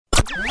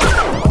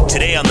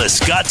Today on The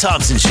Scott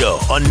Thompson Show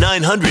on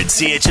 900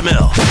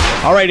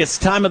 CHML. All right, it's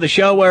the time of the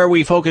show where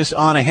we focus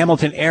on a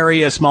Hamilton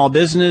area small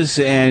business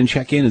and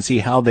check in and see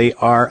how they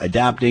are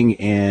adapting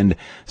and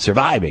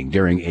surviving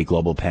during a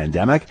global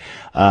pandemic.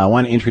 I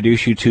want to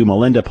introduce you to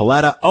Melinda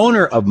Paletta,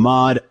 owner of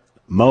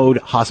Mode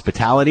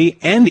Hospitality,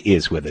 and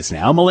is with us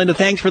now. Melinda,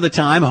 thanks for the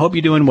time. I hope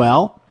you're doing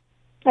well.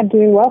 I'm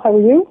doing well. How are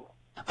you?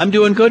 I'm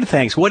doing good,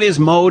 thanks. What is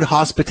Mode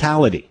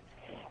Hospitality?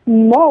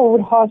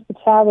 Mode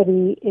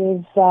Hospitality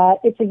is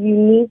it's a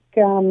unique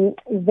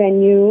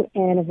venue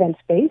and event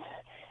space.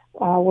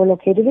 We're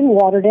located in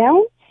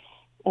Waterdown,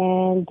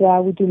 and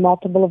we do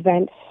multiple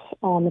events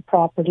on the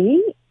property.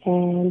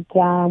 And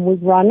we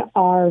run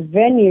our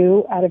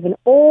venue out of an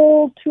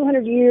old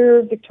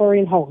 200-year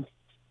Victorian home.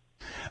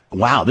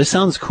 Wow, this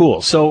sounds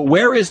cool. So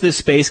where is this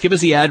space? Give us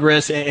the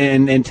address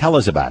and tell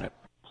us about it.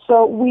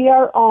 So we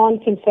are on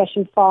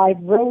Concession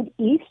 5 Road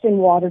East in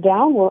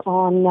Waterdown. We're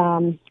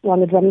on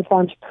the Drummond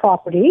Farms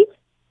property.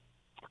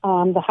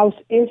 The house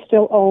is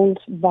still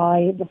owned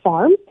by the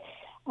farm.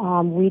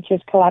 We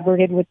just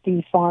collaborated with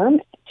the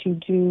farm to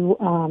do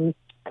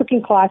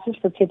cooking classes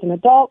for kids and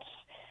adults.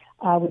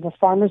 We have a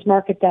farmer's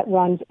market that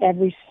runs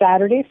every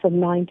Saturday from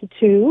 9 to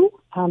 2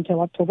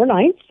 until October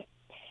 9th.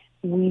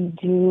 We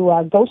do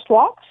ghost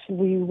walks.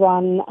 We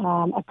run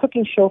a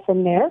cooking show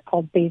from there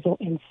called Basil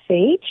and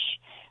Sage.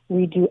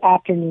 We do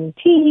afternoon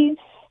teas.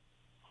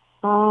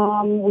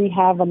 We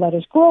have a Let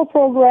Us Grow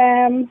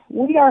program.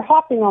 We are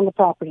hopping on the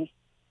property.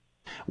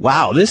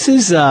 Wow, this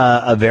is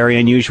a very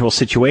unusual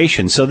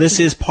situation. So this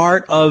is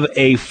part of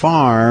a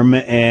farm,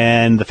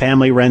 and the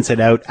family rents it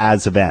out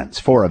as events,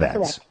 for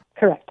events.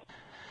 Correct.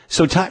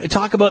 So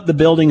talk about the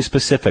building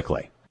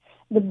specifically.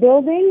 The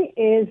building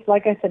is,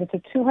 like I said, it's a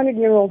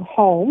 200-year-old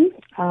home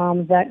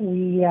that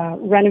we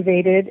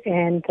renovated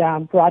and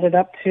brought it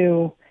up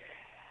to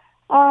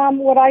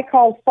what I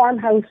call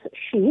farmhouse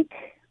chic.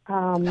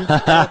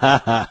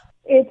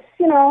 It's,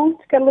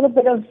 it's got a little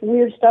bit of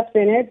weird stuff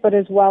in it, but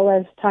as well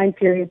as time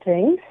period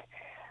things.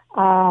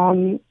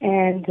 And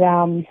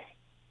I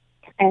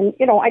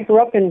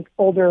grew up in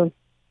older,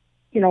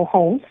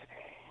 homes,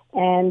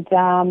 and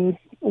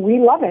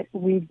we love it.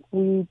 We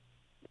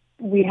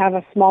have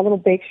a small little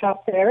bake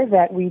shop there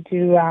that we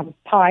do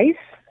pies,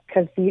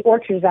 because the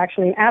orchard is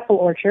actually an apple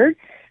orchard.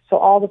 So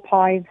all the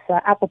pies,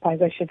 apple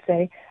pies, I should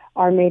say,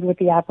 are made with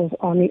the apples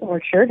on the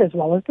orchard, as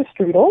well as the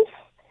strudels.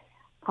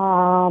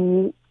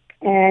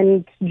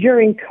 And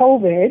during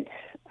COVID,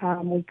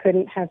 we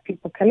couldn't have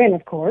people come in,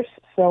 of course,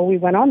 so we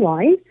went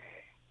online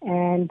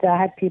and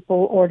had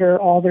people order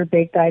all their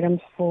baked items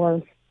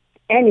for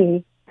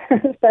any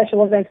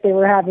special events they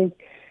were having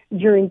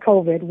during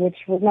COVID,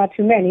 which was not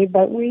too many,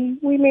 but we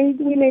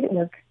made it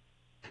work.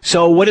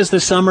 So what does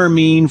the summer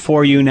mean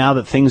for you now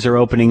that things are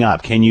opening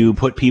up? Can you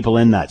put people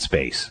in that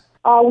space?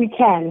 We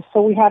can.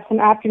 So we have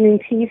some afternoon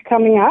teas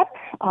coming up.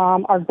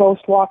 Our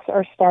ghost walks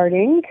are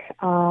starting.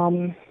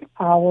 Our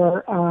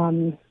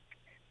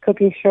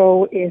cooking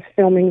show is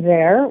filming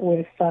there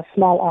with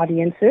small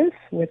audiences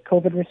with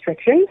COVID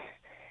restrictions.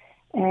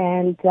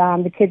 And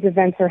the kids'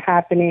 events are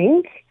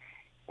happening.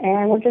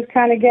 And we're just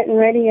kind of getting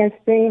ready as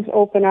things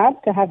open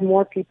up to have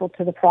more people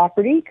to the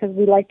property, because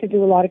we like to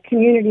do a lot of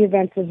community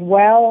events as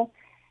well,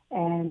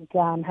 and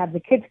have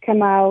the kids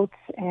come out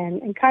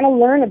and kind of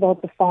learn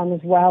about the farm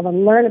as well,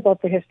 and learn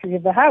about the history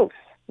of the house,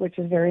 which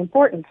is very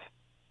important.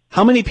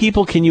 How many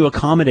people can you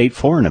accommodate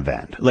for an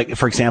event? Like,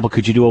 for example,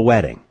 could you do a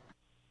wedding?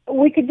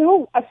 We could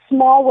do a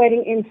small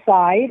wedding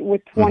inside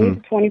with 20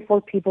 to 24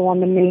 people on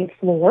the main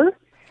floor.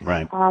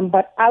 Right.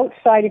 But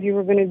outside, if you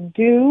were going to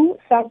do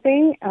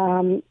something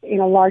in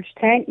a large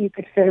tent, you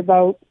could fit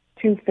about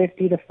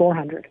 250 to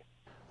 400.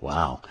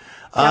 Wow.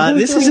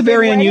 This is a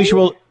very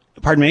unusual...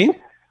 Pardon me?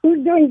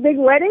 Who's doing big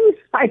weddings?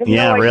 I have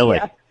no idea. Really.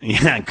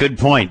 Yeah, good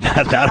point.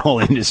 That whole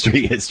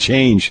industry has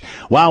changed.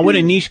 Wow, what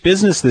a niche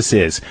business this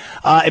is.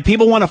 If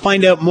people want to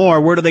find out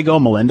more, where do they go,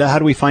 Melinda? How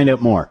do we find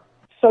out more?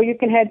 So you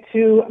can head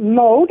to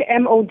Mode,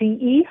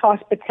 M-O-D-E,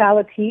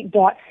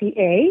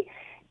 hospitality.ca,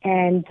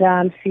 and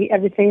see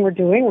everything we're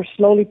doing. We're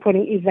slowly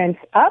putting events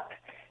up.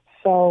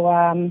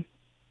 So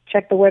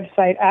check the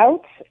website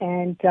out,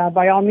 and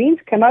by all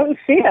means, come out and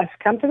see us.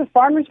 Come to the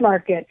farmers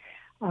market.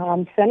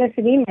 Send us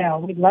an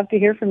email. We'd love to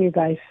hear from you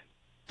guys.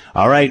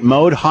 All right,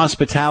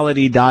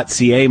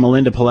 modehospitality.ca.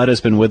 Melinda Paletta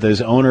has been with us,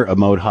 owner of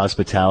Mode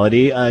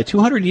Hospitality, a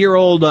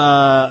 200-year-old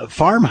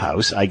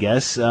farmhouse, I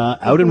guess,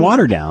 out in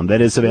Waterdown that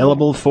is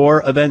available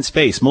for event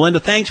space. Melinda,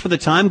 thanks for the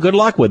time. Good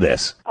luck with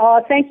this.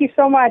 Thank you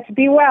so much.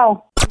 Be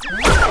well.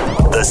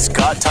 The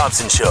Scott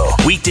Thompson Show,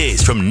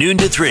 weekdays from noon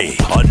to 3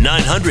 on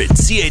 900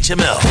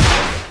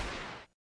 CHML.